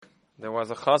There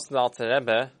was a Chassid Alter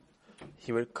Rebbe.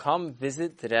 He would come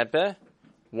visit the Rebbe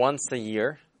once a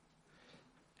year,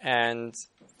 and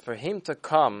for him to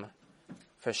come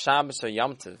for Shabbos or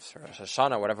Yom Tov or Rosh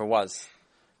Hashanah, whatever it was,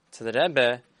 to the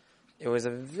Rebbe, it was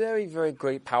a very, very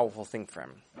great, powerful thing for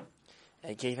him.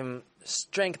 It gave him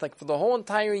strength, like for the whole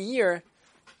entire year,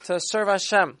 to serve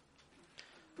Hashem.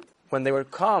 When they would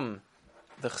come,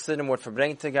 the Chassidim would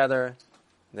bring together.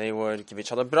 They would give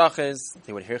each other brachas.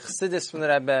 They would hear Chassidus from the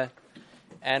Rebbe.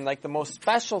 And like the most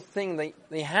special thing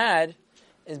they had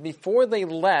is before they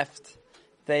left,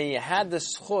 they had the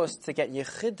schus to get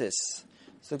yechidus,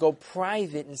 to go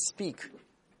private and speak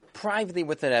privately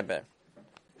with the Rebbe.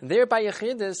 There by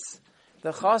yechidus,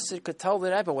 the chassid could tell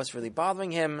the Rebbe what's really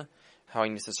bothering him, how he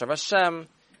needs to serve Hashem,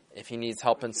 if he needs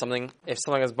help in something, if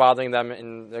something is bothering them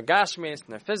in their gashmis,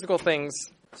 in their physical things.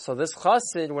 So this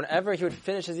chassid, whenever he would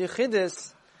finish his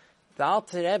yechidus, the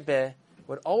Alter Rebbe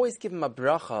would always give him a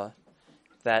bracha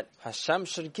that Hashem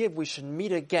should give, we should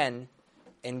meet again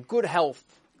in good health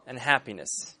and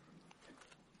happiness.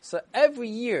 So every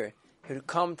year, he would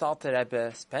come to Alter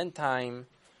Rebbe, spend time,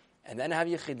 and then have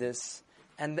Yechidus,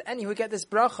 and then he would get this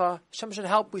bracha, Hashem should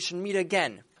help, we should meet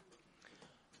again.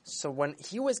 So when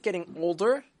he was getting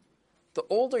older, the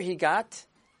older he got,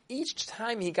 each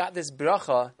time he got this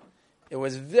bracha, it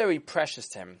was very precious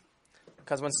to him.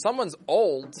 Because when someone's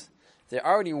old, they're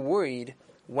already worried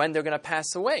when they're going to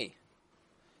pass away.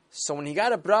 So when he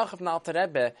got a bracha from the Alter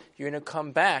Rebbe, you're going to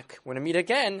come back, we're going to meet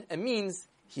again, it means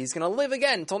he's going to live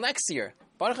again until next year.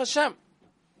 Baruch Hashem.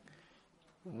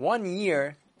 One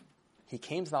year, he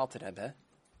came to the Alter Rebbe,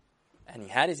 and he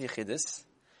had his Yechidus.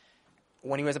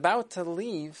 When he was about to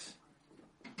leave,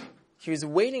 he was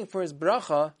waiting for his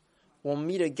bracha, we'll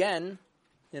meet again,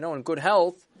 in good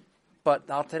health, but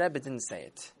the Alter Rebbe didn't say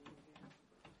it.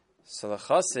 So the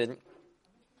Chassid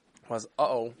was,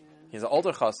 he's an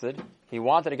older Chassid, he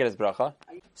wanted to get his bracha.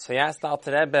 So he asked the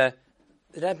Alter Rebbe,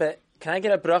 can I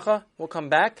get a bracha? We'll come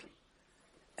back.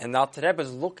 And the Alter Rebbe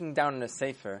was looking down in the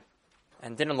sefer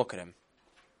and didn't look at him.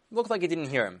 Looked like he didn't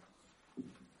hear him.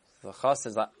 So the Chassid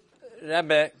is like,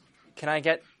 Rebbe, can I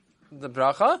get the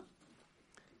bracha?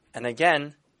 And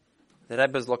again, the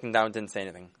Rebbe was looking down and didn't say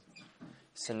anything.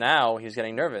 So now he was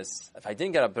getting nervous. If I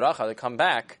didn't get a bracha to come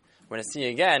back, we're going to see you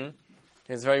again,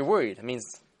 he was very worried. It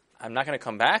means, I'm not going to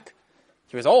come back?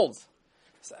 He was old.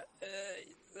 So,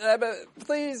 Rebbe,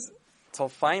 please. Till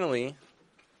finally,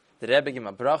 the Rebbe gave him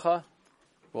a bracha.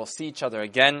 We'll see each other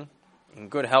again in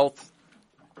good health.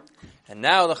 And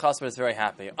now the chassid is very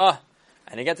happy.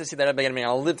 And he get to see the Rebbe again.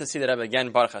 I'll live to see the Rebbe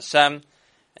again, Baruch Hashem. And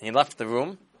he left the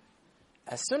room.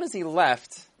 As soon as he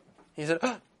left, he said,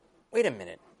 wait a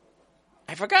minute.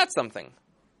 I forgot something.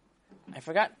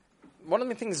 One of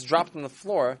the things dropped on the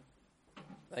floor.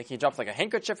 Like he dropped like a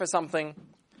handkerchief or something.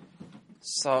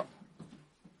 So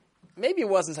maybe it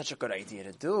wasn't such a good idea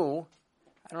to do.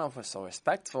 I don't know if it was so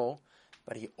respectful,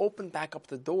 but he opened back up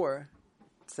the door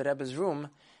to the Rebbe's room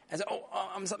and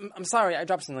said, I'm sorry, I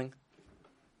dropped something.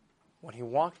 When he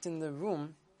walked in the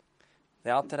room,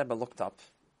 the Alter Rebbe looked up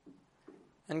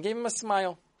and gave him a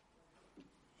smile.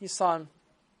 He saw him.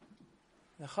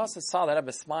 The Chassid saw the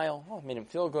Rebbe smile. It made him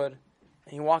feel good.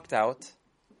 And he walked out.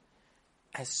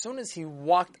 As soon as he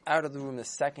walked out of the room the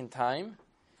second time,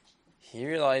 he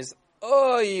realized,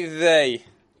 oy vey,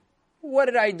 what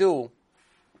did I do?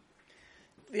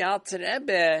 The Alter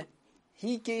Rebbe,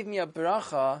 he gave me a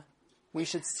bracha, we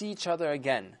should see each other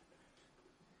again.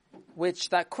 Which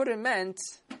that could have meant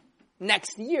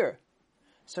next year.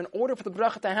 So in order for the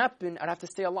bracha to happen, I'd have to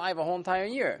stay alive a whole entire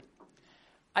year.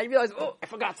 I realized, I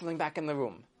forgot something back in the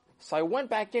room. So I went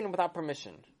back in without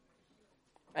permission.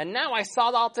 And now I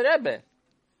saw the Alter Rebbe.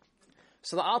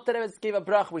 So the Alter Rebbe gave a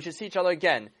bracha, we should see each other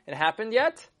again. It happened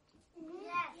yet?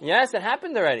 Yes, it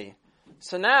happened already.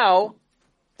 So now,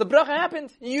 the bracha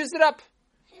happened. You used it up.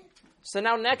 So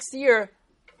now next year,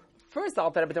 first the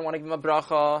Alter Rebbe didn't want to give him a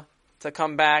bracha to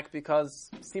come back because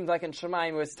it seemed like in Shemaim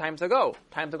it was time to go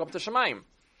up to Shemaim.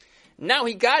 Now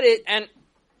he got it, and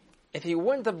if he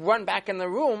wouldn't have run back in the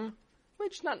room,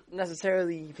 which not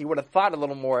necessarily, if he would have thought a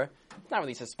little more, it's not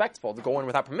really suspectful to go in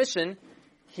without permission,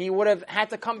 he would have had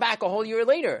to come back a whole year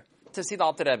later to see the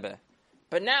Alter Rebbe.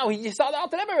 But now he saw the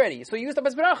Alter Rebbe already, so he used up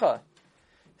his bracha.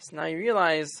 So now you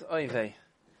realize, oy vey,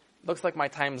 looks like my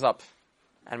time's up,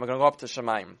 and we're going to go up to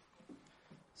Shemaim.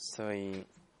 So he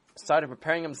started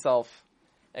preparing himself,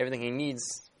 everything he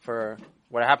needs for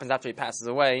what happens after he passes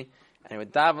away, and he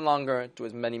would daven longer, do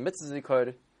as many mitzvahs as he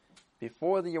could.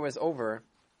 Before the year was over,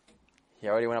 he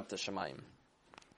already went up to Shemaim.